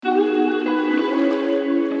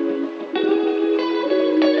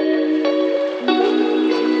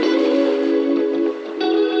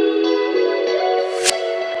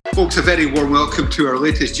folks, a very warm welcome to our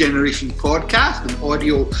latest Generation podcast on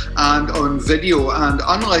audio and on video. And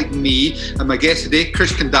unlike me and my guest today,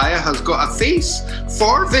 Krish Kandaya has got a face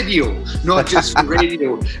for video, not just for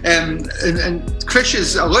radio. And Krish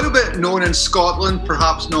is a little bit known in Scotland,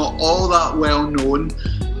 perhaps not all that well known.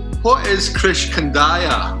 What is Krish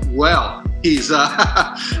Kandaya? Well, he's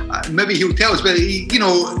maybe he'll tell us, but he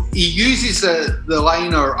uses the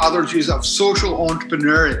line, or others use it, of social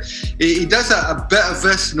entrepreneur. He does a bit of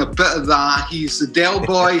this and a bit of that. He's the Del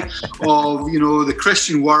Boy of the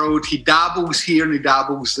Christian world. He dabbles here and he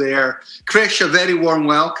dabbles there. Krish, a very warm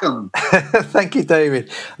welcome. Thank you,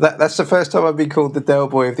 David. That's the first time I've been called the Del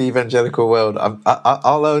Boy of the evangelical world.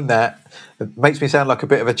 I'll own that. It makes me sound like a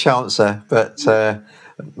bit of a chancer, but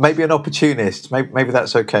maybe an opportunist. Maybe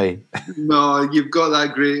that's okay. No, you've got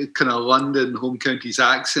that great kind of London home counties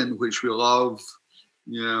accent, which we love.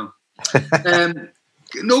 Yeah.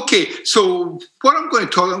 Okay, so what I'm going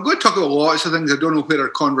to talk about lots of things. I don't know where our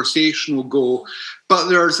conversation will go, but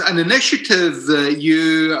there's an initiative that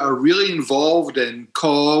you are really involved in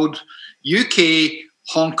called UK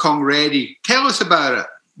Hong Kong Ready. Tell us about it.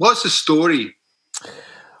 What's the story?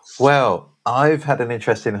 Well, I've had an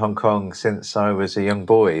interest in Hong Kong since I was a young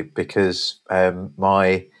boy because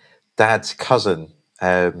my dad's cousin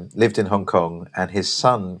lived in Hong Kong and his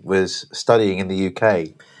son was studying in the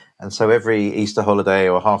UK. And so every Easter holiday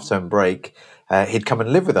or half-term break, he'd come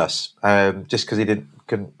and live with us just because he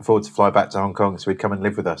couldn't afford to fly back to Hong Kong. So he'd come and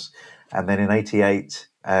live with us. And then in 88,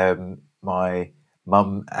 my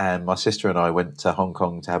mum and my sister and I went to Hong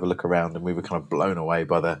Kong to have a look around, and we were kind of blown away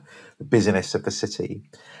by the busyness of the city.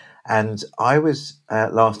 And I was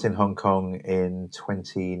last in Hong Kong in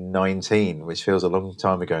 2019, which feels a long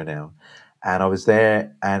time ago now. And I was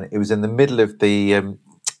there, and it was in the middle of the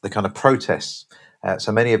kind of protests.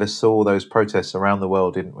 So many of us saw those protests around the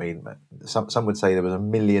world, didn't we? Some would say there was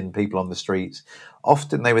 1 million people on the streets.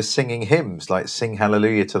 Often they were singing hymns like "Sing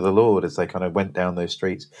Hallelujah to the Lord" as they kind of went down those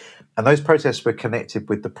streets. And those protests were connected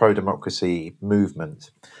with the pro-democracy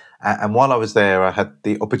movement. And while I was there, I had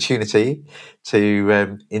the opportunity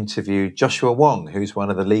to interview Joshua Wong, who's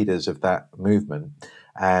one of the leaders of that movement.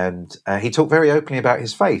 And he talked very openly about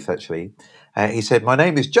his faith, actually. He said, "My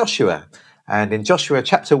name is Joshua. And in Joshua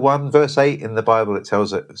chapter 1, verse 8 in the Bible, it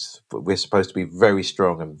tells us we're supposed to be very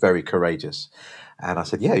strong and very courageous." And I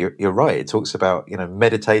said, "Yeah, you're right. It talks about,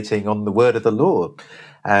 meditating on the word of the Lord.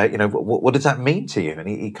 What does that mean to you?" And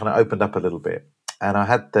he kind of opened up a little bit. And I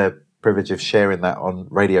had the privilege of sharing that on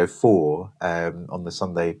Radio 4 on the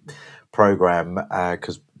Sunday program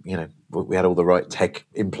because we had all the right tech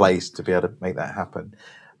in place to be able to make that happen.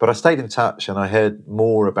 But I stayed in touch and I heard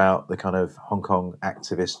more about the kind of Hong Kong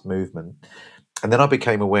activist movement. And then I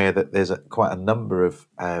became aware that there's quite a number of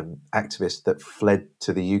activists that fled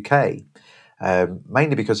to the UK,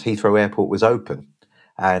 mainly because Heathrow Airport was open.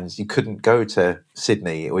 And you couldn't go to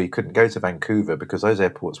Sydney or you couldn't go to Vancouver because those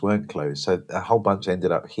airports weren't closed. So a whole bunch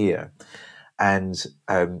ended up here. And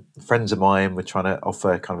friends of mine were trying to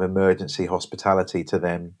offer kind of emergency hospitality to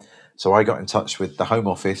them. So I got in touch with the Home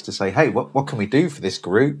Office to say, hey, what can we do for this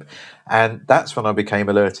group? And that's when I became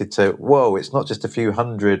alerted to, whoa, it's not just a few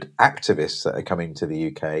hundred activists that are coming to the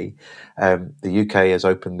UK. The UK has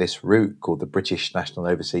opened this route called the British National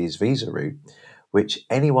Overseas Visa Route, which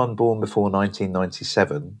anyone born before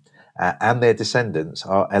 1997 and their descendants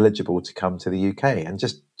are eligible to come to the UK. And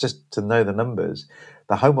just to know the numbers,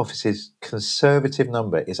 the Home Office's conservative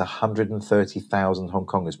number is 130,000 Hong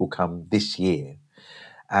Kongers will come this year.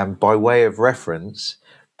 And by way of reference,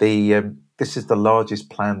 this is the largest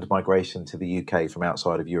planned migration to the UK from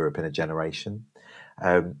outside of Europe in a generation.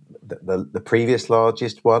 The previous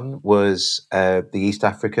largest one was the East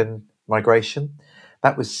African migration.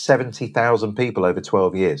 That was 70,000 people over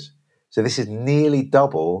 12 years. So this is nearly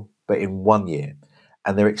double, but in 1 year.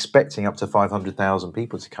 And they're expecting up to 500,000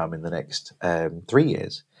 people to come in the next 3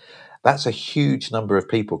 years. That's a huge number of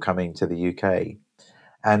people coming to the UK.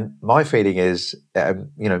 And my feeling is,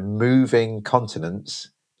 moving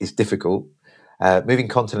continents is difficult. Moving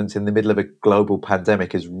continents in the middle of a global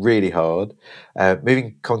pandemic is really hard.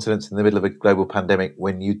 Moving continents in the middle of a global pandemic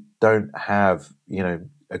when you don't have,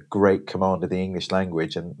 a great command of the English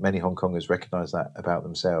language, and many Hong Kongers recognise that about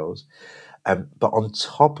themselves. But on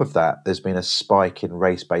top of that, there's been a spike in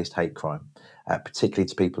race-based hate crime, particularly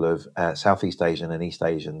to people of Southeast Asian and East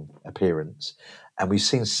Asian appearance. And we've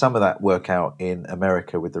seen some of that work out in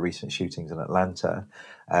America with the recent shootings in Atlanta.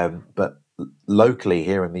 But locally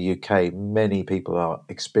here in the UK, many people are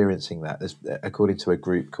experiencing that. According to a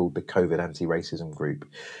group called the COVID Anti-Racism Group,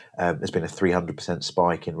 there's been a 300%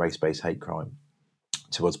 spike in race-based hate crime.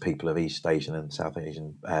 towards people of East Asian and South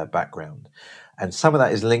Asian background. And some of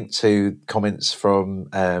that is linked to comments from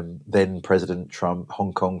then President Trump,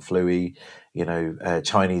 Hong Kong flu,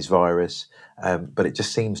 Chinese virus, but it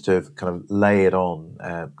just seems to have kind of layered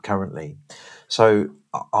on currently. So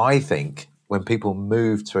I think when people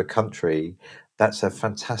move to a country, that's a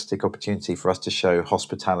fantastic opportunity for us to show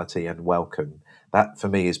hospitality and welcome. That, for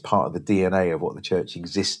me, is part of the DNA of what the church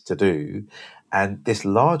exists to do. And this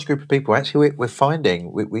large group of people, actually, we're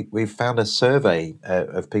finding, we've found a survey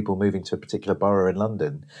of people moving to a particular borough in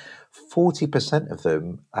London. 40% of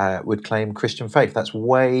them would claim Christian faith. That's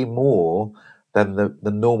way more than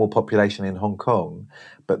the normal population in Hong Kong.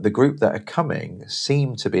 But the group that are coming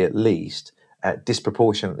seem to be at least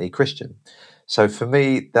disproportionately Christian. So for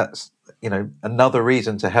me, that's another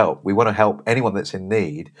reason to help. We want to help anyone that's in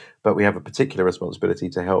need, but we have a particular responsibility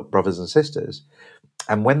to help brothers and sisters.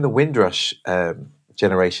 And when the Windrush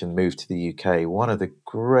generation moved to the UK, one of the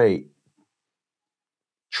great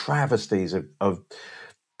travesties of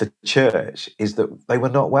the church is that they were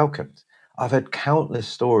not welcomed. I've heard countless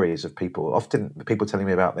stories of people, often people telling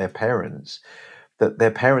me about their parents, that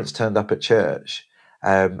their parents turned up at church.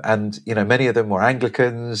 And many of them were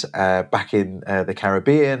Anglicans back in the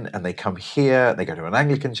Caribbean, and they come here, they go to an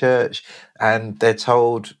Anglican church, and they're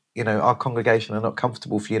told, our congregation are not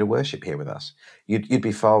comfortable for you to worship here with us. You'd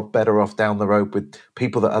be far better off down the road with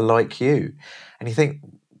people that are like you. And you think,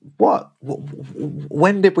 what?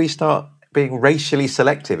 When did we start being racially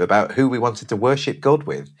selective about who we wanted to worship God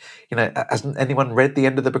with? Hasn't anyone read the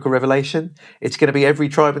end of the book of Revelation? It's going to be every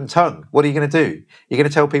tribe and tongue. What are you going to do? You're going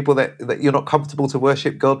to tell people that you're not comfortable to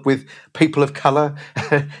worship God with people of colour?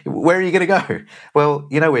 Where are you going to go? Well,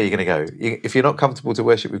 you know where you're going to go. If you're not comfortable to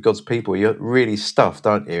worship with God's people, you're really stuffed,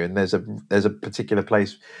 aren't you? And there's a particular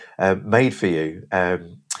place made for you.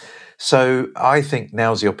 So I think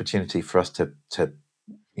now's the opportunity for us to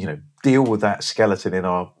deal with that skeleton in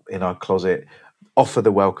our closet, offer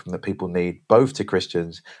the welcome that people need, both to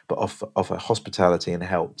Christians, but offer hospitality and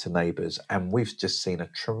help to neighbours. And we've just seen a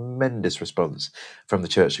tremendous response from the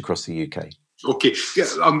church across the UK. Okay, yeah,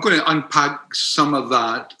 I'm going to unpack some of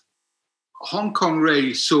that. Hong Kong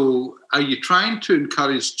Ray, so are you trying to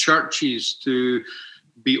encourage churches to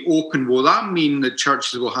be open? Will that mean that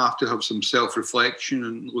churches will have to have some self-reflection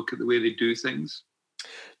and look at the way they do things?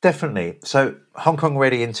 Definitely. So Hong Kong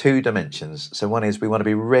Ready in two dimensions. So one is we want to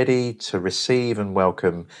be ready to receive and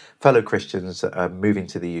welcome fellow Christians that are moving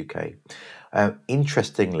to the UK.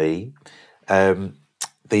 Interestingly,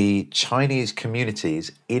 the Chinese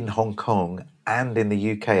communities in Hong Kong and in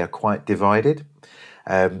the UK are quite divided.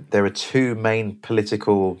 There are two main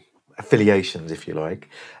political affiliations, if you like.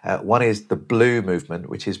 One is the Blue movement,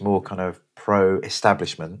 which is more kind of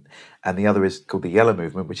pro-establishment, and the other is called the Yellow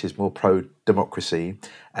movement, which is more pro-democracy,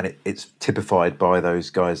 and it's typified by those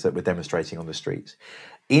guys that were demonstrating on the streets.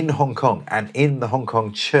 In Hong Kong and in the Hong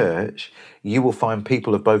Kong church, you will find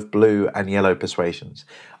people of both blue and yellow persuasions.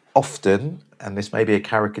 Often, and this may be a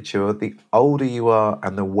caricature, the older you are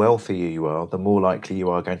and the wealthier you are, the more likely you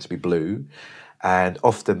are going to be blue. And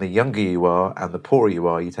often the younger you are and the poorer you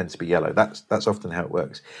are, you tend to be yellow. That's often how it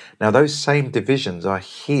works. Now, those same divisions are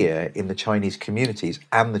here in the Chinese communities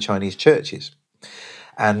and the Chinese churches.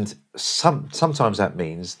 And sometimes that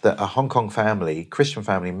means that a Hong Kong family, Christian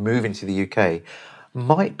family, moving to the UK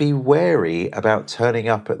might be wary about turning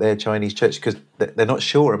up at their Chinese church because they're not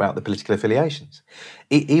sure about the political affiliations.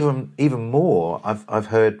 Even more, I've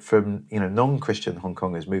heard from non-Christian Hong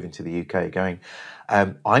Kongers moving to the UK going,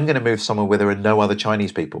 I'm going to move somewhere where there are no other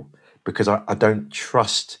Chinese people because I don't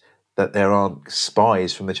trust that there aren't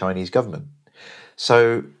spies from the Chinese government.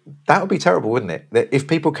 So that would be terrible, wouldn't it? That if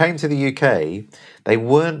people came to the UK, they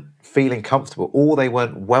weren't feeling comfortable or they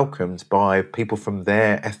weren't welcomed by people from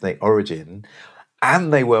their ethnic origin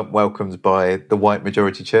and they weren't welcomed by the white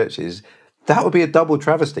majority churches. That would be a double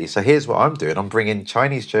travesty. So here's what I'm doing. I'm bringing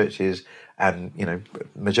Chinese churches and,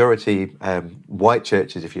 majority white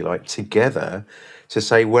churches, if you like, together to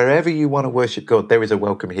say wherever you want to worship God, there is a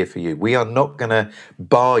welcome here for you. We are not going to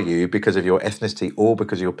bar you because of your ethnicity or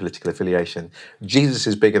because of your political affiliation. Jesus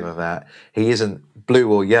is bigger than that. He isn't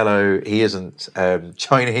blue or yellow. He isn't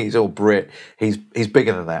Chinese or Brit. He's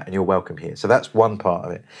bigger than that, and you're welcome here. So that's one part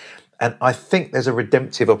of it. And I think there's a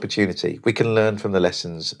redemptive opportunity. We can learn from the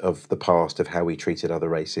lessons of the past of how we treated other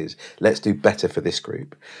races. Let's do better for this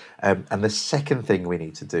group. And the second thing we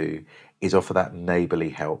need to do is offer that neighbourly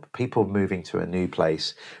help. People moving to a new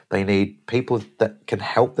place, they need people that can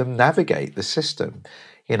help them navigate the system.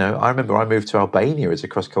 I remember I moved to Albania as a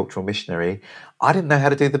cross-cultural missionary. I didn't know how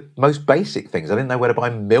to do the most basic things. I didn't know where to buy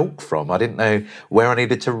milk from. I didn't know where I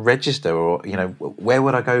needed to register, or where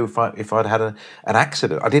would I go if I'd had an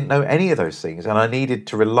accident. I didn't know any of those things, and I needed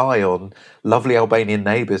to rely on lovely Albanian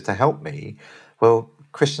neighbours to help me. Well,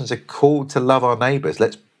 Christians are called to love our neighbours.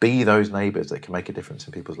 Let's be those neighbours that can make a difference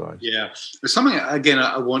in people's lives. Yeah, there's something again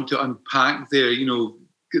I want to unpack there.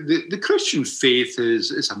 The Christian faith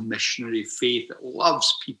is a missionary faith. It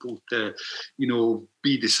loves people to,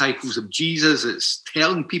 be disciples of Jesus. It's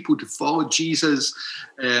telling people to follow Jesus.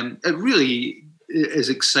 It really is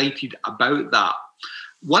excited about that.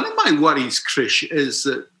 One of my worries, Chris, is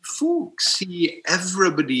that folks see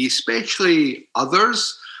everybody, especially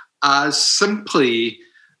others, as simply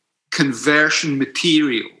conversion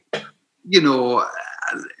material.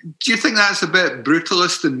 Do you think that's a bit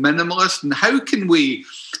brutalist and minimalist? And how can we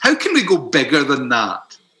go bigger than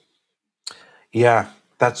that? Yeah,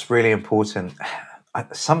 that's really important.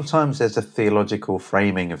 Sometimes there's a theological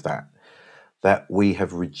framing of that we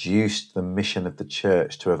have reduced the mission of the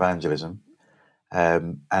church to evangelism.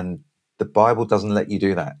 And the Bible doesn't let you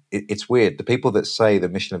do that. It's weird. The people that say the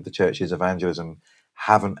mission of the church is evangelism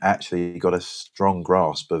haven't actually got a strong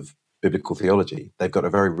grasp of biblical theology. They've got a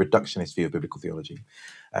very reductionist view of biblical theology.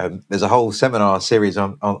 There's a whole seminar series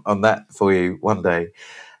on that for you one day.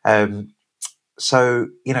 So,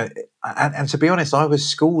 and to be honest, I was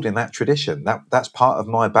schooled in that tradition. That's part of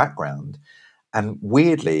my background. And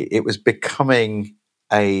weirdly, it was becoming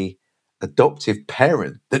a adoptive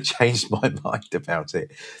parent that changed my mind about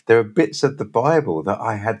it. There are bits of the Bible that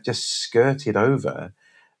I had just skirted over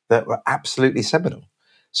that were absolutely seminal.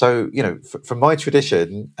 So, from my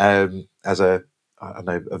tradition, as a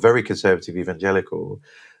very conservative evangelical,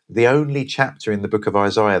 the only chapter in the book of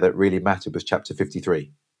Isaiah that really mattered was chapter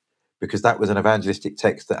 53, because that was an evangelistic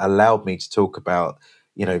text that allowed me to talk about,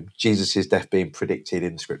 Jesus' death being predicted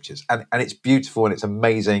in the scriptures. And it's beautiful and it's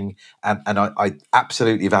amazing, and I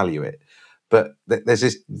absolutely value it. But there's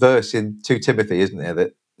this verse in 2 Timothy, isn't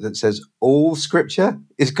there, that says all scripture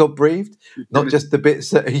is God-breathed, not just the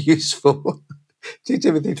bits that are useful. 2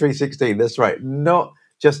 Timothy 3:16, that's right. Not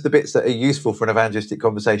just the bits that are useful for an evangelistic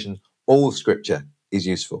conversation. All scripture is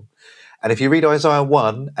useful. And if you read Isaiah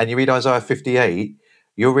 1 and you read Isaiah 58,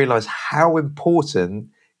 you'll realize how important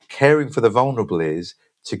caring for the vulnerable is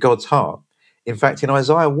to God's heart. In fact, in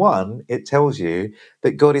Isaiah 1, it tells you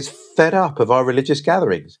that God is fed up of our religious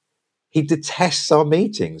gatherings. He detests our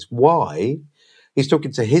meetings. Why? He's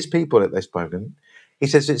talking to his people at this moment. He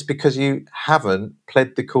says it's because you haven't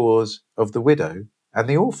pled the cause of the widow and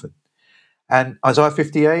the orphan. And Isaiah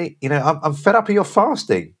 58, I'm fed up of your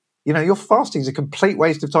fasting. Your fasting is a complete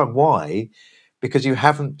waste of time. Why? Because you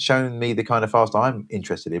haven't shown me the kind of fast I'm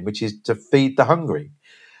interested in, which is to feed the hungry.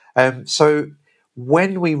 So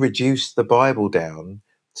when we reduce the Bible down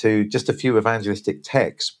to just a few evangelistic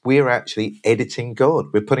texts, we're actually editing God.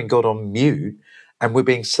 We're putting God on mute, and we're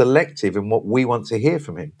being selective in what we want to hear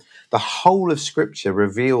from him. The whole of Scripture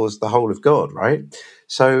reveals the whole of God, right?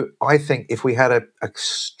 So I think if we had a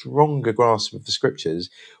stronger grasp of the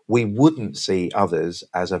Scriptures, we wouldn't see others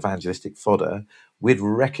as evangelistic fodder. We'd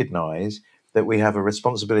recognize that we have a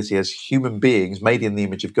responsibility as human beings made in the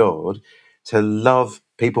image of God to love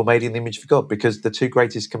people made in the image of God, because the two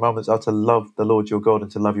greatest commandments are to love the Lord your God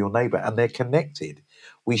and to love your neighbor, and they're connected.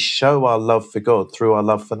 We show our love for God through our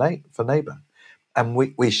love for neighbor. And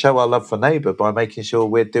we show our love for neighbor by making sure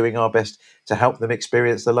we're doing our best to help them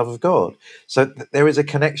experience the love of God. So there is a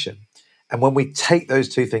connection. And when we take those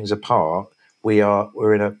two things apart,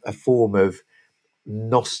 we're in a form of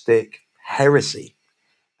Gnostic heresy.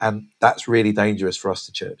 And that's really dangerous for us,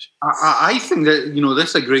 the church. I think that, this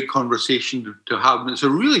is a great conversation to have. And it's a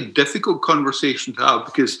really difficult conversation to have,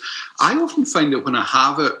 because I often find that when I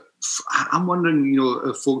have it, I'm wondering,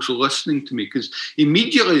 if folks are listening to me, because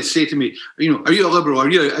immediately they say to me, are you a liberal? Are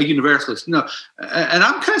you a universalist? No. And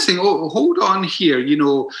I'm kind of saying, oh, hold on here.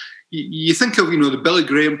 You think of, the Billy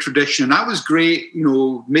Graham tradition, and that was great,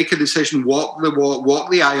 make a decision, walk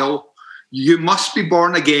the aisle. You must be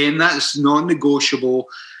born again. That's non-negotiable.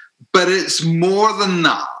 But it's more than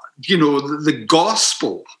that. The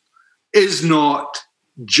gospel is not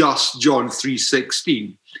just John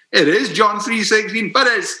 3:16. It is John 3:16, but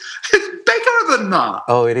it's bigger than that.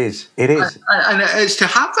 Oh, it is. It is. And it's to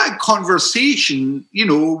have that conversation,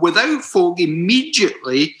 without folk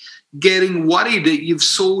immediately getting worried that you've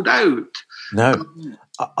sold out. No.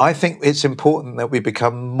 I think it's important that we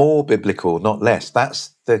become more biblical, not less.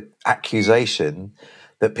 That's the accusation,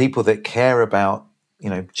 that people that care about,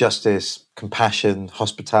 justice, compassion,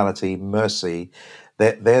 hospitality, mercy,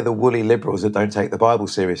 They're the woolly liberals that don't take the Bible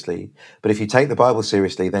seriously. But if you take the Bible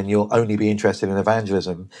seriously, then you'll only be interested in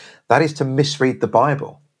evangelism. That is to misread the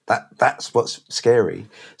Bible. That's what's scary.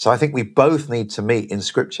 So I think we both need to meet in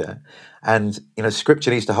Scripture, and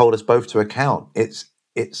Scripture needs to hold us both to account. It's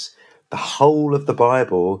the whole of the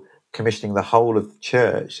Bible commissioning the whole of the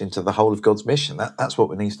church into the whole of God's mission. That's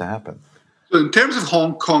what needs to happen. So in terms of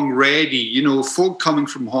Hong Kong Ready, folk coming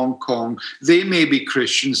from Hong Kong, they may be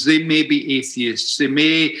Christians, they may be atheists, they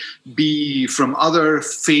may be from other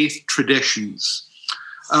faith traditions.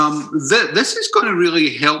 This is going to really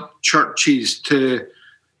help churches to,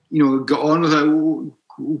 get on with it.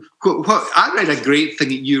 I read a great thing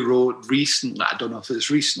that you wrote recently. I don't know if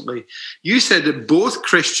it's recently. You said that both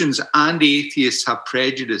Christians and atheists have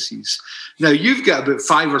prejudices. Now, you've got about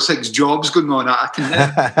 5 or 6 jobs going on. I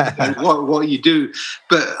can what you do.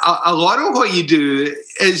 But a lot of what you do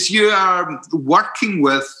is you are working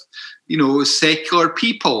with, secular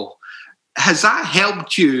people. Has that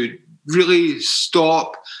helped you really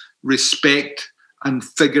stop, respect, and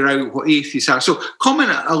figure out what atheists are? So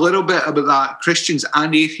comment a little bit about that. Christians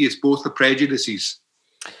and atheists both have prejudices.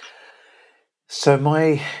 So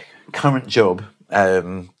my current job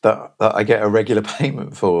that I get a regular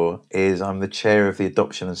payment for is I'm the chair of the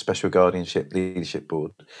Adoption and Special Guardianship Leadership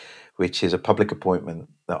Board, which is a public appointment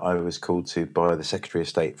that I was called to by the Secretary of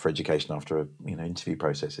State for Education after a interview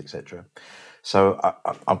process, etc. So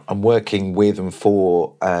I'm working with and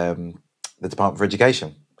for the Department for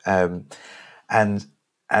Education. And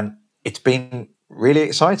it's been really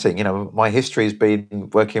exciting. My history has been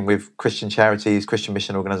working with Christian charities, Christian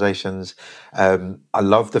mission organizations. I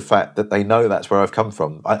love the fact that they know that's where I've come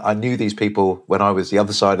from. I knew these people when I was the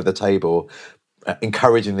other side of the table,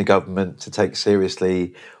 encouraging the government to take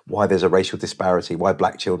seriously why there's a racial disparity, why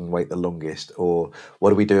black children wait the longest, or what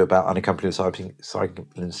do we do about unaccompanied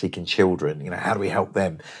asylum-seeking children? How do we help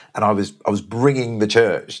them? And I was bringing the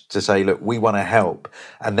church to say, look, we want to help.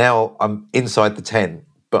 And now I'm inside the tent,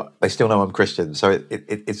 but they still know I'm Christian. So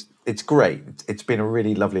it's great. It's been a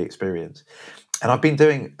really lovely experience. And I've been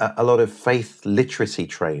doing a lot of faith literacy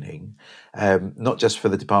training, not just for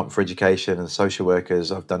the Department for Education and social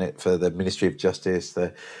workers. I've done it for the Ministry of Justice,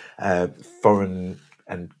 the Foreign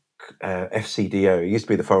and FCDO. It used to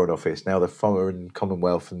be the Foreign Office, now the Foreign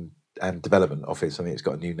Commonwealth and Development Office. I think it's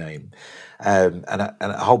got a new name, and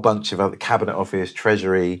a whole bunch of other Cabinet Office,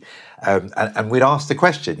 Treasury, and we'd ask the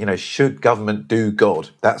question, should government do God?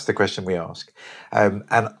 That's the question we ask, and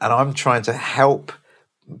I'm trying to help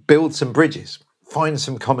build some bridges, find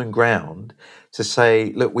some common ground to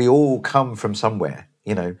say, look, we all come from somewhere.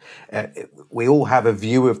 We all have a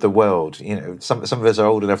view of the world. Some of us are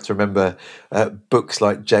old enough to remember books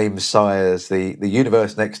like James Sire's The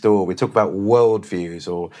Universe Next Door. We talk about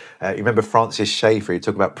worldviews, or you remember Francis Schaeffer, who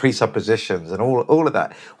talk about presuppositions and all of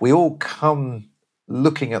that. We all come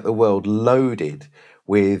looking at the world loaded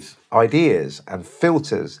with ideas and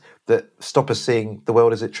filters that stop us seeing the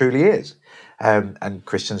world as it truly is. And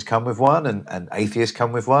Christians come with one, and atheists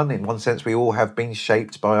come with one. In one sense, we all have been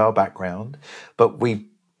shaped by our background, but we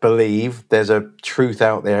believe there's a truth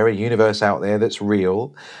out there, a universe out there that's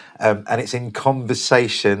real, and it's in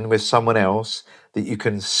conversation with someone else that you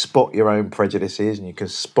can spot your own prejudices and you can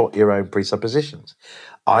spot your own presuppositions.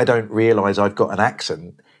 I don't realise I've got an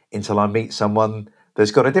accent until I meet someone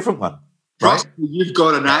that's got a different one. Right? You've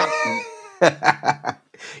got an accent.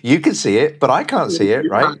 You can see it, but I can't see it,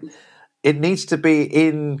 right? It needs to be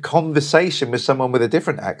in conversation with someone with a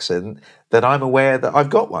different accent that I'm aware that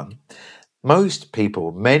I've got one. Most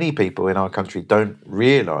people, many people in our country don't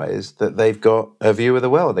realise that they've got a view of the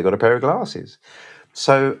world. They've got a pair of glasses.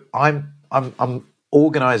 So I'm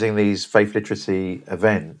organising these faith literacy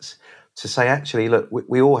events to say, actually, look,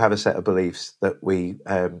 we all have a set of beliefs that we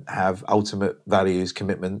have ultimate values,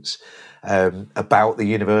 commitments about the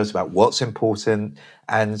universe, about what's important,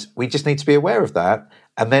 and we just need to be aware of that.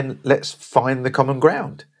 And then let's find the common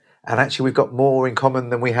ground. And actually, we've got more in common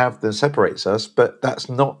than we have than separates us. But that's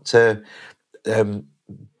not to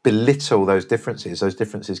belittle those differences. Those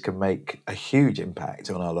differences can make a huge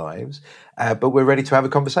impact on our lives. But we're ready to have a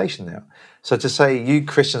conversation now. So to say, you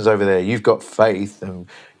Christians over there, you've got faith, and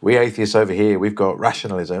we atheists over here, we've got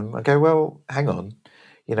rationalism. I go, well, hang on.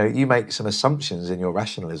 You make some assumptions in your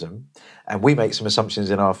rationalism, and we make some assumptions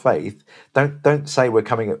in our faith. Don't say we're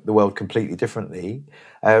coming at the world completely differently,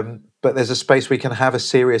 but there's a space we can have a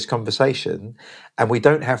serious conversation, and we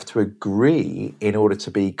don't have to agree in order to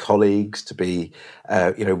be colleagues, to be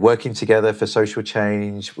working together for social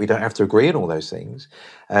change. We don't have to agree on all those things.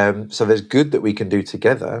 So there's good that we can do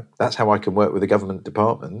together. That's how I can work with the government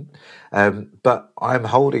department. But I'm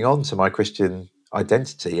holding on to my Christian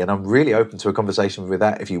identity, and I'm really open to a conversation with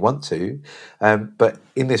that if you want to. But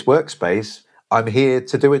in this workspace, I'm here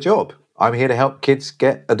to do a job. I'm here to help kids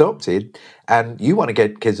get adopted, and you want to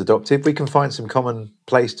get kids adopted. We can find some common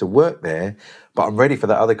place to work there, but I'm ready for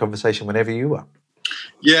that other conversation whenever you are.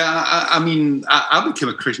 Yeah, I mean, I became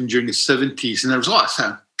a Christian during the 70s, and there was a lot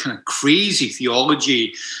of kind of crazy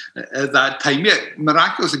theology at that time. Yeah,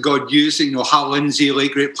 miraculous of God using, Hal Lindsey,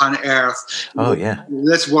 Late Great Planet Earth. Oh, yeah.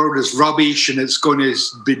 This world is rubbish and it's going to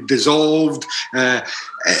be dissolved.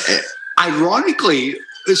 Ironically,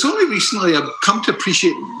 it's only recently I've come to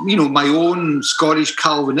appreciate, my own Scottish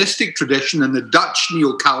Calvinistic tradition and the Dutch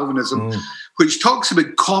neo-Calvinism, which talks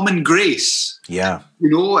about common grace. Yeah.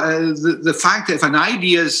 The fact that if an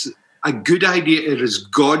idea is a good idea, it is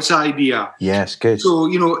God's idea. Yes, good.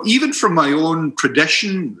 So, even from my own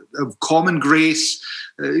tradition of common grace,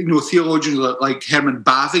 theologians like Herman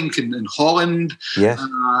Bavinck in Holland, yes.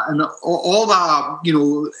 And all that,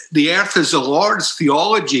 the earth is the Lord's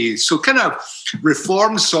theology. So kind of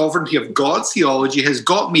Reformed sovereignty of God theology has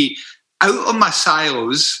got me out of my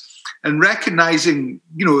silos and recognizing,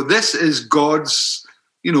 this is God's,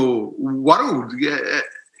 world.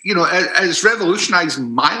 It's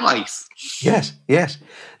revolutionizing my life. Yes.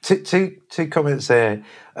 Two comments there.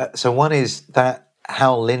 So one is that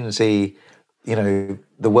Hal Lindsey, the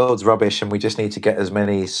world's rubbish and we just need to get as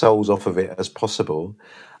many souls off of it as possible.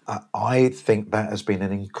 I think that has been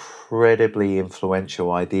an incredibly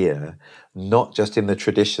influential idea, not just in the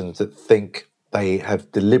traditions that think they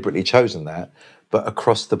have deliberately chosen that, but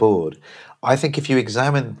across the board. I think if you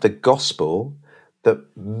examine the gospel that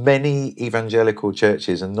many evangelical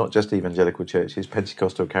churches, and not just evangelical churches,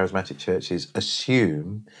 Pentecostal, charismatic churches,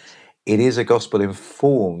 assume, it is a gospel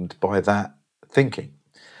informed by that thinking.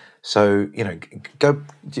 So,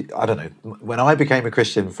 I don't know, when I became a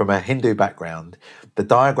Christian from a Hindu background, the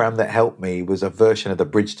diagram that helped me was a version of the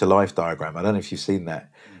Bridge to Life diagram. I don't know if you've seen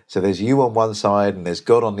that. So there's you on one side and there's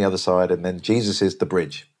God on the other side, and then Jesus is the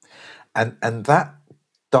bridge. And that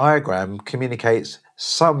diagram communicates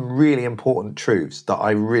some really important truths that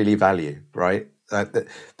I really value, right? That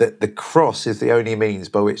the cross is the only means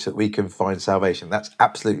by which that we can find salvation. That's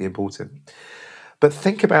absolutely important. But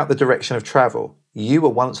think about the direction of travel. You were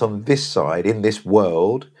once on this side in this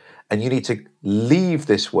world, and you need to leave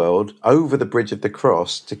this world over the bridge of the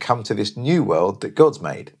cross to come to this new world that God's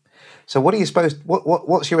made. So what are you supposed?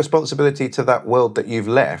 What's your responsibility to that world that you've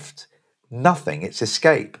left? Nothing. It's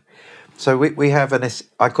escape. So we have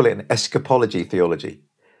I call it an escapology theology,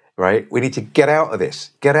 right? We need to get out of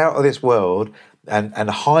this world and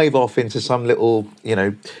hive off into some little,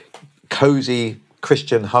 cozy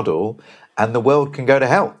Christian huddle, and the world can go to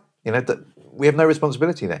hell. We have no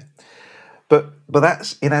responsibility there. But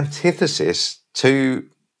that's in antithesis to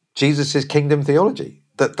Jesus's kingdom theology,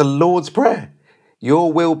 that the Lord's Prayer,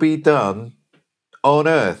 your will be done on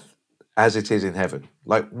earth as it is in heaven.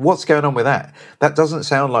 Like, what's going on with that? That doesn't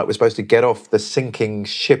sound like we're supposed to get off the sinking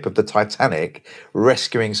ship of the Titanic,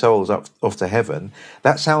 rescuing souls off to heaven.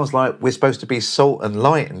 That sounds like we're supposed to be salt and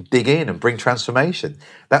light and dig in and bring transformation.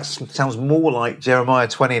 That sounds more like Jeremiah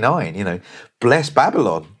 29, bless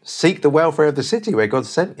Babylon, seek the welfare of the city where God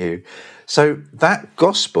sent you. So that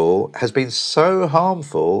gospel has been so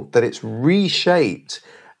harmful that it's reshaped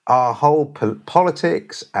our whole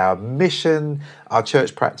politics, our mission, our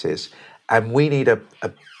church practice. And we need a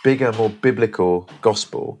bigger, more biblical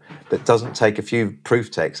gospel that doesn't take a few proof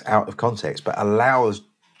texts out of context, but allows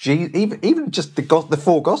even just the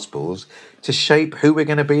four gospels to shape who we're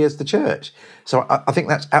going to be as the church. So I think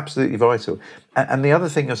that's absolutely vital. And the other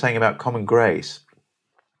thing you're saying about common grace,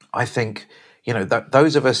 I think, that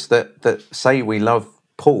those of us that say we love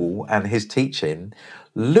Paul and his teaching,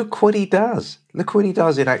 look what he does. Look what he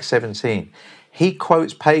does in Acts 17. He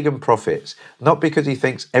quotes pagan prophets, not because he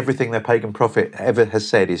thinks everything the pagan prophet ever has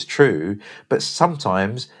said is true, but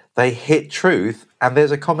sometimes they hit truth and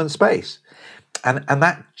there's a common space. And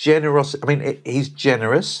that generosity, he's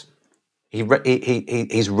generous.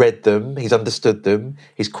 He's read them, he's understood them,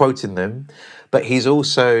 he's quoting them, but he's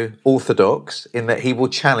also orthodox in that he will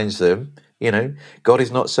challenge them. God is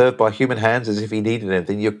not served by human hands as if he needed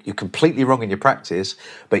anything. You're completely wrong in your practice,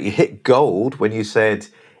 but you hit gold when you said,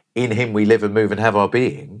 in him we live and move and have our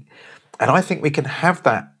being. And I think we can have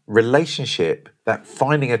that relationship, that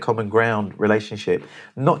finding a common ground relationship,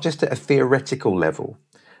 not just at a theoretical level,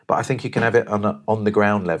 but I think you can have it on the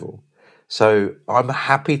ground level. So I'm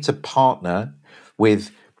happy to partner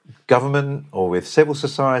with government or with civil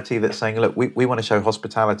society that's saying, look, we want to show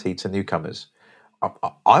hospitality to newcomers.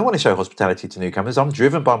 I want to show hospitality to newcomers. I'm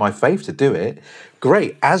driven by my faith to do it.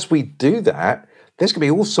 Great. As we do that, there's going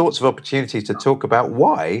to be all sorts of opportunities to talk about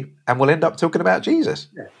why, and we'll end up talking about Jesus.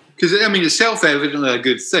 Because, I mean, it's self-evidently a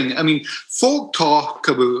good thing. I mean, folk talk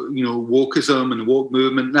about, wokeism and the woke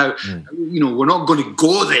movement. Now, we're not going to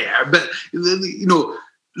go there, but,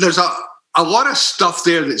 there's a lot of stuff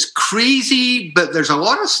there that's crazy, but there's a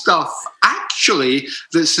lot of stuff, actually,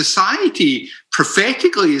 that society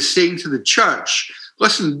prophetically is saying to the church,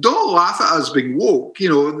 listen, don't laugh at us being woke.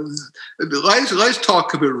 Let's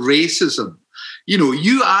talk about racism.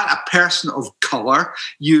 You are a person of colour.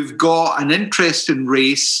 You've got an interest in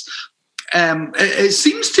race. It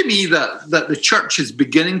seems to me that the church is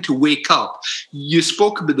beginning to wake up. You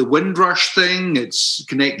spoke about the Windrush thing. It's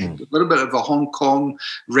connected to a little bit of a Hong Kong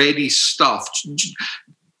ready stuff.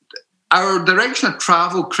 Our direction of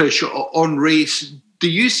travel, Krish, on race, do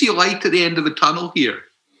you see light at the end of the tunnel here?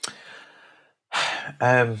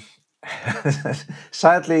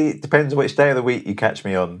 Sadly, it depends on which day of the week you catch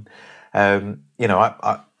me on.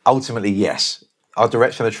 I ultimately, yes. Our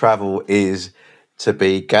direction of travel is to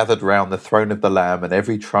be gathered round the throne of the Lamb and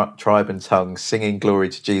every tribe and tongue singing glory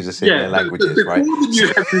to Jesus in their languages, right?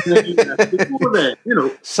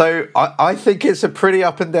 So I think it's a pretty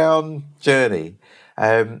up and down journey.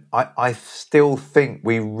 I still think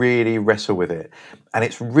we really wrestle with it. And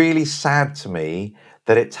it's really sad to me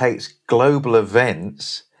that it takes global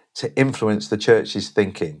events to influence the church's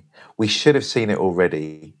thinking. We should have seen it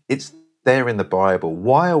already. It's there in the Bible.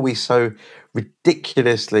 Why are we so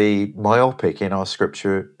ridiculously myopic in our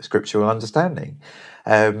scriptural understanding?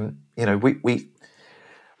 We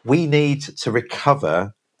need to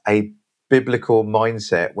recover a biblical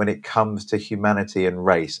mindset when it comes to humanity and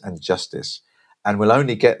race and justice. And we'll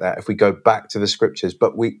only get that if we go back to the scriptures,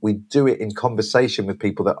 but we do it in conversation with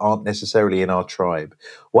people that aren't necessarily in our tribe.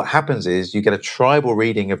 What happens is you get a tribal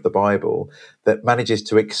reading of the Bible that manages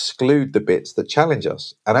to exclude the bits that challenge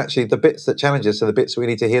us. And actually the bits that challenge us are the bits we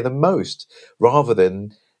need to hear the most, rather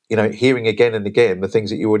than, hearing again and again the things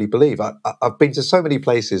that you already believe. I've been to so many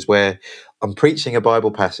places where I'm preaching a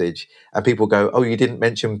Bible passage and people go, oh, you didn't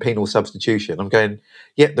mention penal substitution. I'm going,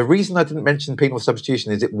 yeah, the reason I didn't mention penal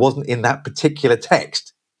substitution is it wasn't in that particular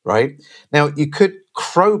text, right? Now, you could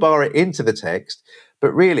crowbar it into the text,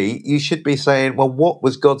 but really you should be saying, well, what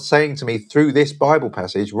was God saying to me through this Bible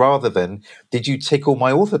passage, rather than, did you tick all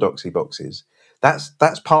my orthodoxy boxes?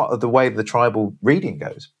 That's part of the way the tribal reading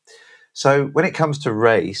goes. So when it comes to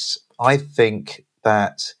race, I think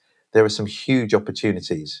that there are some huge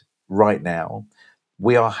opportunities right now.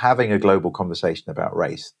 We are having a global conversation about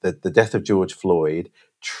race. The death of George Floyd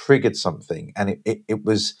triggered something, and it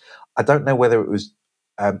was, I don't know whether it was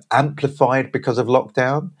amplified because of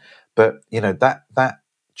lockdown, but that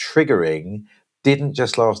triggering didn't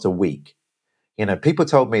just last a week. People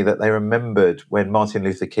told me that they remembered when Martin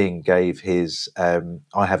Luther King gave his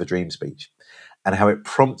I Have a Dream speech, and how it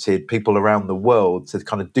prompted people around the world to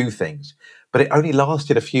kind of do things. But it only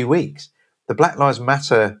lasted a few weeks. The Black Lives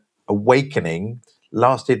Matter awakening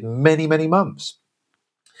lasted many, many months.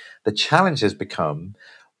 The challenge has become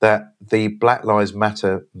that the Black Lives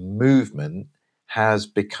Matter movement has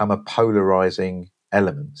become a polarizing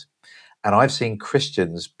element. And I've seen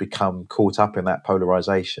Christians become caught up in that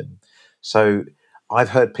polarization. So I've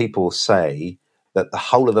heard people say that the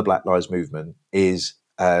whole of the Black Lives movement is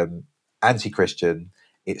anti-Christian.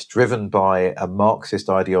 It's driven by a Marxist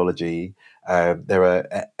ideology. There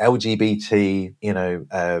are LGBT,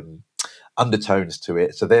 undertones to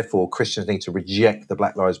it. So therefore, Christians need to reject the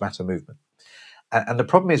Black Lives Matter movement. And the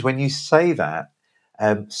problem is, when you say that,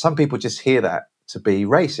 some people just hear that to be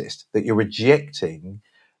racist, that you're rejecting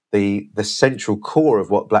the central core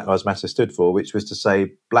of what Black Lives Matter stood for, which was to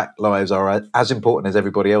say Black lives are as important as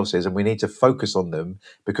everybody else's, and we need to focus on them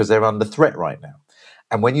because they're under threat right now.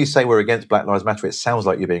 And when you say we're against Black Lives Matter, it sounds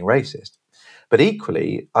like you're being racist. But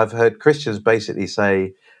equally, I've heard Christians basically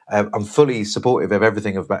say, I'm fully supportive of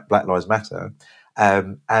everything of Black Lives Matter.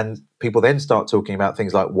 And people then start talking about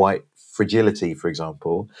things like white fragility, for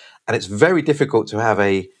example. And it's very difficult to have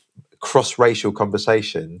a cross-racial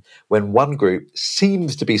conversation when one group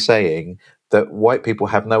seems to be saying that white people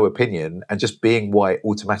have no opinion and just being white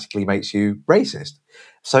automatically makes you racist.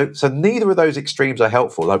 So neither of those extremes are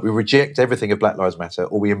helpful. Like, we reject everything of Black Lives Matter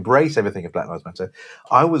or we embrace everything of Black Lives Matter.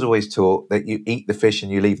 I was always taught that you eat the fish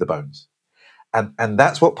and you leave the bones. And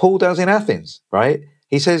that's what Paul does in Athens, right?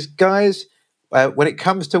 He says, guys, when it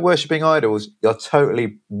comes to worshipping idols, you're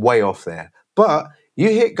totally way off there. But you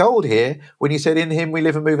hit gold here when you said, in him we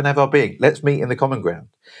live and move and have our being. Let's meet in the common ground.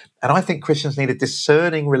 And I think Christians need a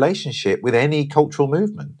discerning relationship with any cultural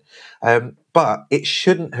movement. But it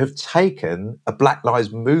shouldn't have taken a Black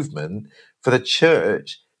Lives movement for the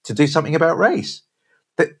church to do something about race.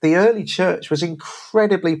 the early church was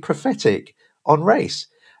incredibly prophetic on race.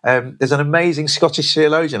 There's an amazing Scottish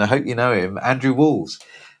theologian, I hope you know him, Andrew Walls,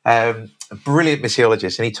 a brilliant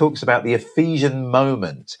missiologist, and he talks about the Ephesian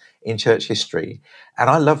moment in church history. And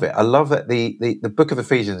I love it. I love that the book of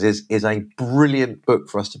Ephesians is a brilliant book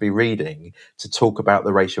for us to be reading to talk about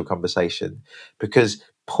the racial conversation, because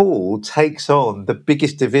Paul takes on the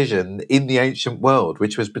biggest division in the ancient world,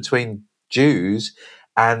 which was between Jews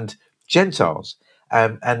and Gentiles.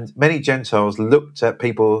 And many Gentiles looked at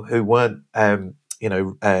people who weren't,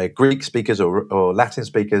 Greek speakers or Latin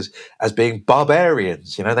speakers as being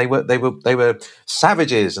barbarians. They were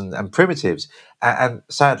savages and primitives. And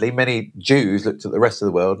sadly, many Jews looked at the rest of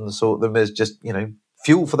the world and saw them as just,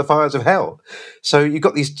 fuel for the fires of hell. So you've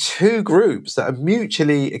got these two groups that are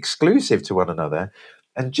mutually exclusive to one another.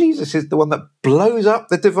 And Jesus is the one that blows up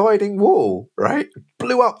the dividing wall, right?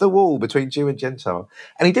 Blew up the wall between Jew and Gentile.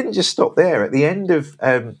 And he didn't just stop there. At the end of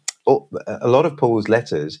a lot of Paul's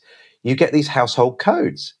letters, you get these household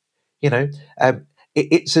codes.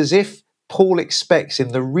 It's as if Paul expects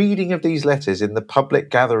in the reading of these letters, in the public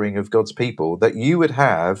gathering of God's people, that you would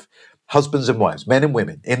have husbands and wives, men and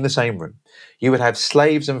women in the same room. You would have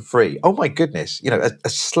slaves and free. Oh my goodness. A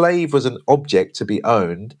slave was an object to be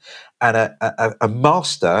owned, and a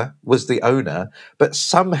master was the owner. But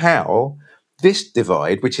somehow this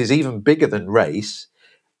divide, which is even bigger than race,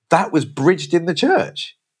 that was bridged in the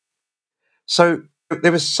church. So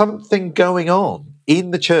there was something going on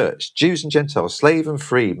in the church. Jews and Gentiles, slave and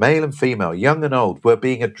free, male and female, young and old, were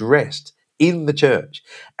being addressed in the church.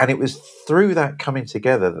 And it was through that coming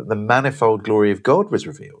together that the manifold glory of God was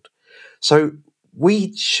revealed. So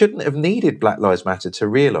we shouldn't have needed Black Lives Matter to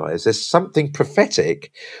realise there's something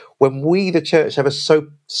prophetic when we, the church, have a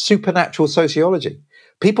supernatural sociology.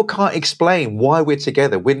 People can't explain why we're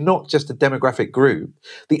together. We're not just a demographic group.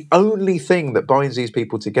 The only thing that binds these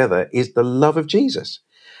people together is the love of Jesus.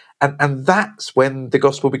 And that's when the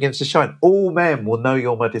gospel begins to shine. All men will know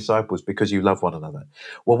you're my disciples because you love one another.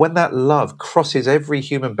 Well, when that love crosses every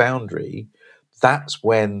human boundary, that's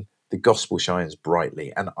when the gospel shines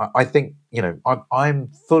brightly. And I think,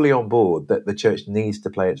 I'm fully on board that the church needs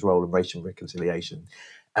to play its role in racial reconciliation.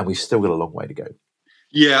 And we've still got a long way to go.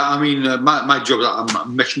 Yeah, I mean, my job, I'm a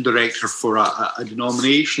mission director for a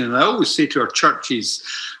denomination, and I always say to our churches,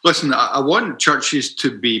 listen, I want churches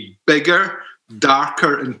to be bigger,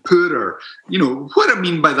 darker and poorer. What I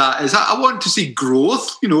mean by that is I want to see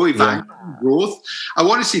growth, evangelical growth. I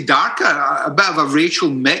want to see darker, a bit of a racial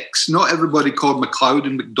mix, not everybody called McLeod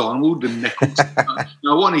and McDonald and Nichols. I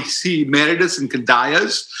want to see Meredith and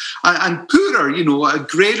Kandayas, and poorer, a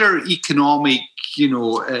greater economic,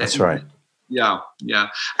 That's right. Yeah.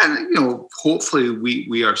 And, hopefully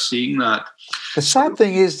we are seeing that. The sad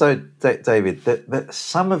thing is, though, David, that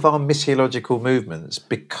some of our missiological movements,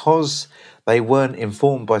 because they weren't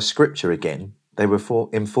informed by Scripture again, they were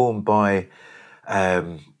informed by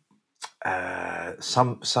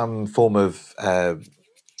some form of,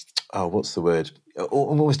 what's the word?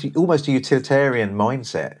 Almost a utilitarian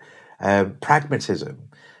mindset, pragmatism.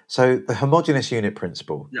 So the homogeneous unit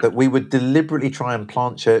principle, that we would deliberately try and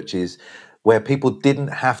plant churches where people didn't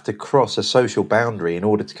have to cross a social boundary in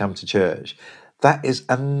order to come to church, that is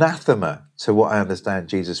anathema to what I understand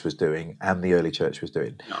Jesus was doing and the early church was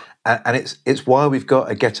doing. Yeah. And it's why we've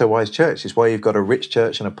got a ghettoized church. It's why you've got a rich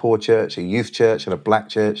church and a poor church, a youth church and a black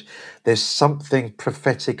church. There's something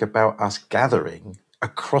prophetic about us gathering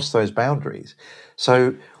across those boundaries.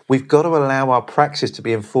 So we've got to allow our praxis to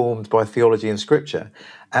be informed by theology and Scripture.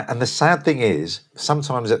 And the sad thing is,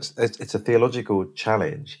 sometimes it's a theological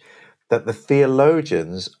challenge, that the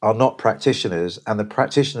theologians are not practitioners and the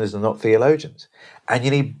practitioners are not theologians. And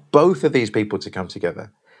you need both of these people to come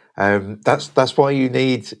together. That's why you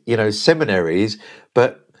need, seminaries,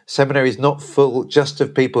 but seminaries not full just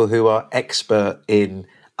of people who are expert in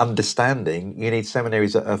understanding. You need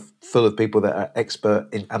seminaries that are full of people that are expert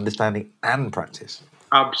in understanding and practice.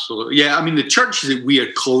 Absolutely. Yeah, I mean, the churches that we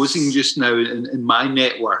are closing just now in my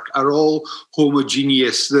network are all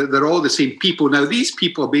homogeneous. They're all the same people. Now, these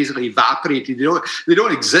people are basically evaporated. They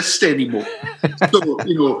don't exist anymore. So,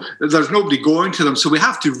 there's nobody going to them. So we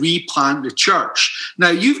have to replant the church. Now,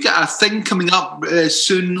 you've got a thing coming up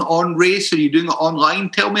soon on race. Are you doing it online?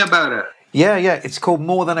 Tell me about it. Yeah. It's called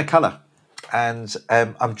More Than a Colour. And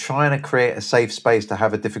I'm trying to create a safe space to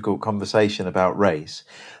have a difficult conversation about race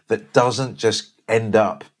that doesn't just end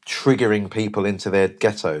up triggering people into their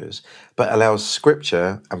ghettos, but allows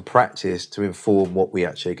scripture and practice to inform what we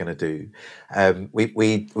actually are going to do.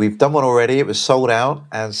 We've done one already. It was sold out,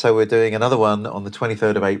 and so we're doing another one on the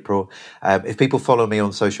 23rd of April. If people follow me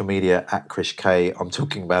on social media at Krish K, I'm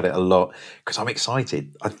talking about it a lot because I'm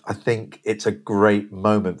excited. I think it's a great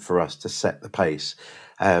moment for us to set the pace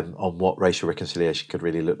on what racial reconciliation could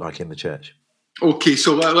really look like in the church. Okay,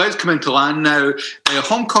 so let's come into land now.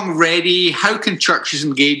 Hong Kong Ready, how can churches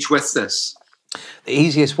engage with this? The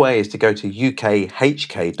easiest way is to go to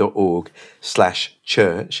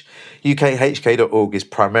ukhk.org/church. ukhk.org is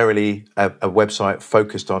primarily a website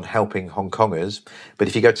focused on helping Hong Kongers. But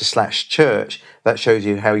if you go to /church, that shows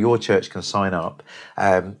you how your church can sign up.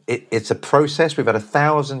 It's a process. We've had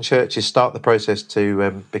 1,000 churches start the process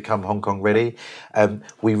to become Hong Kong ready.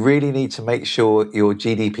 We really need to make sure your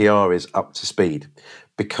GDPR is up to speed,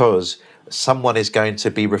 because someone is going to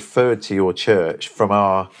be referred to your church from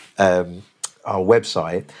our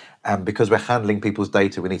website, and because we're handling people's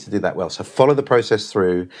data, we need to do that well. So follow the process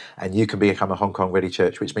through, and you can become a Hong Kong ready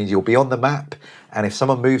church, which means you'll be on the map. And if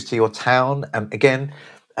someone moves to your town, and again,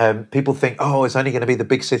 people think, oh, it's only going to be the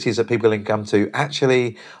big cities that people can come to.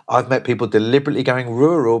 Actually, I've met people deliberately going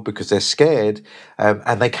rural because they're scared,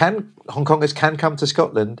 and Hong Kongers can come to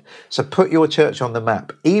Scotland. So put your church on the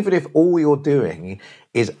map, even if all you're doing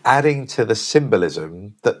is adding to the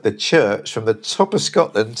symbolism that the church from the top of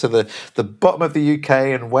Scotland to the bottom of the UK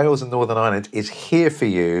and Wales and Northern Ireland is here for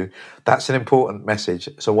you. That's an important message.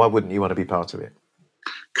 So why wouldn't you want to be part of it?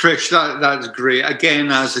 Krish, that's great.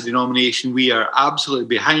 Again, as a denomination, we are absolutely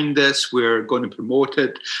behind this. We're going to promote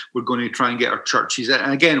it. We're going to try and get our churches.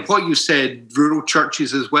 And again, what you said, rural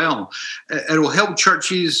churches as well. It'll help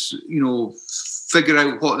churches, figure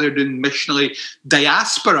out what they're doing missionally.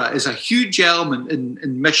 Diaspora is a huge element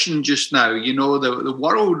in mission just now. The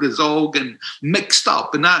world is all getting mixed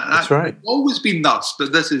up, and that's right. Always been thus,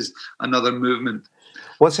 but this is another movement.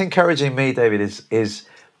 What's encouraging me, David, is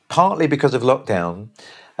partly because of lockdown,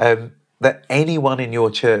 that anyone in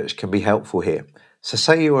your church can be helpful here. So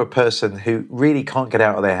say you're a person who really can't get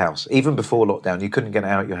out of their house. Even before lockdown, you couldn't get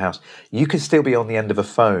out of your house. You could still be on the end of a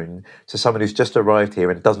phone to someone who's just arrived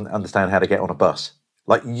here and doesn't understand how to get on a bus.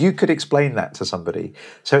 Like, you could explain that to somebody.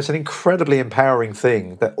 So it's an incredibly empowering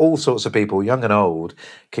thing that all sorts of people, young and old,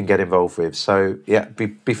 can get involved with. So yeah,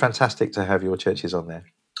 be fantastic to have your churches on there.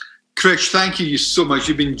 Krish, thank you so much.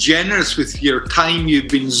 You've been generous with your time. You've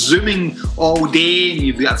been Zooming all day, and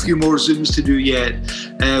you've got a few more Zooms to do yet.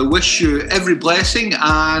 Wish you every blessing.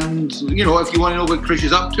 And, if you want to know what Krish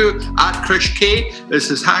is up to, at Krish K, this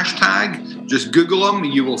is hashtag. Just Google him.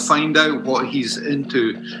 You will find out what he's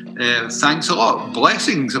into. Thanks a lot.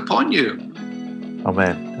 Blessings upon you.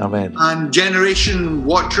 Amen. Amen. And Generation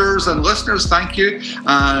watchers and listeners, thank you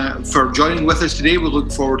for joining with us today. We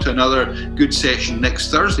look forward to another good session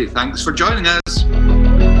next Thursday. Thanks for joining us.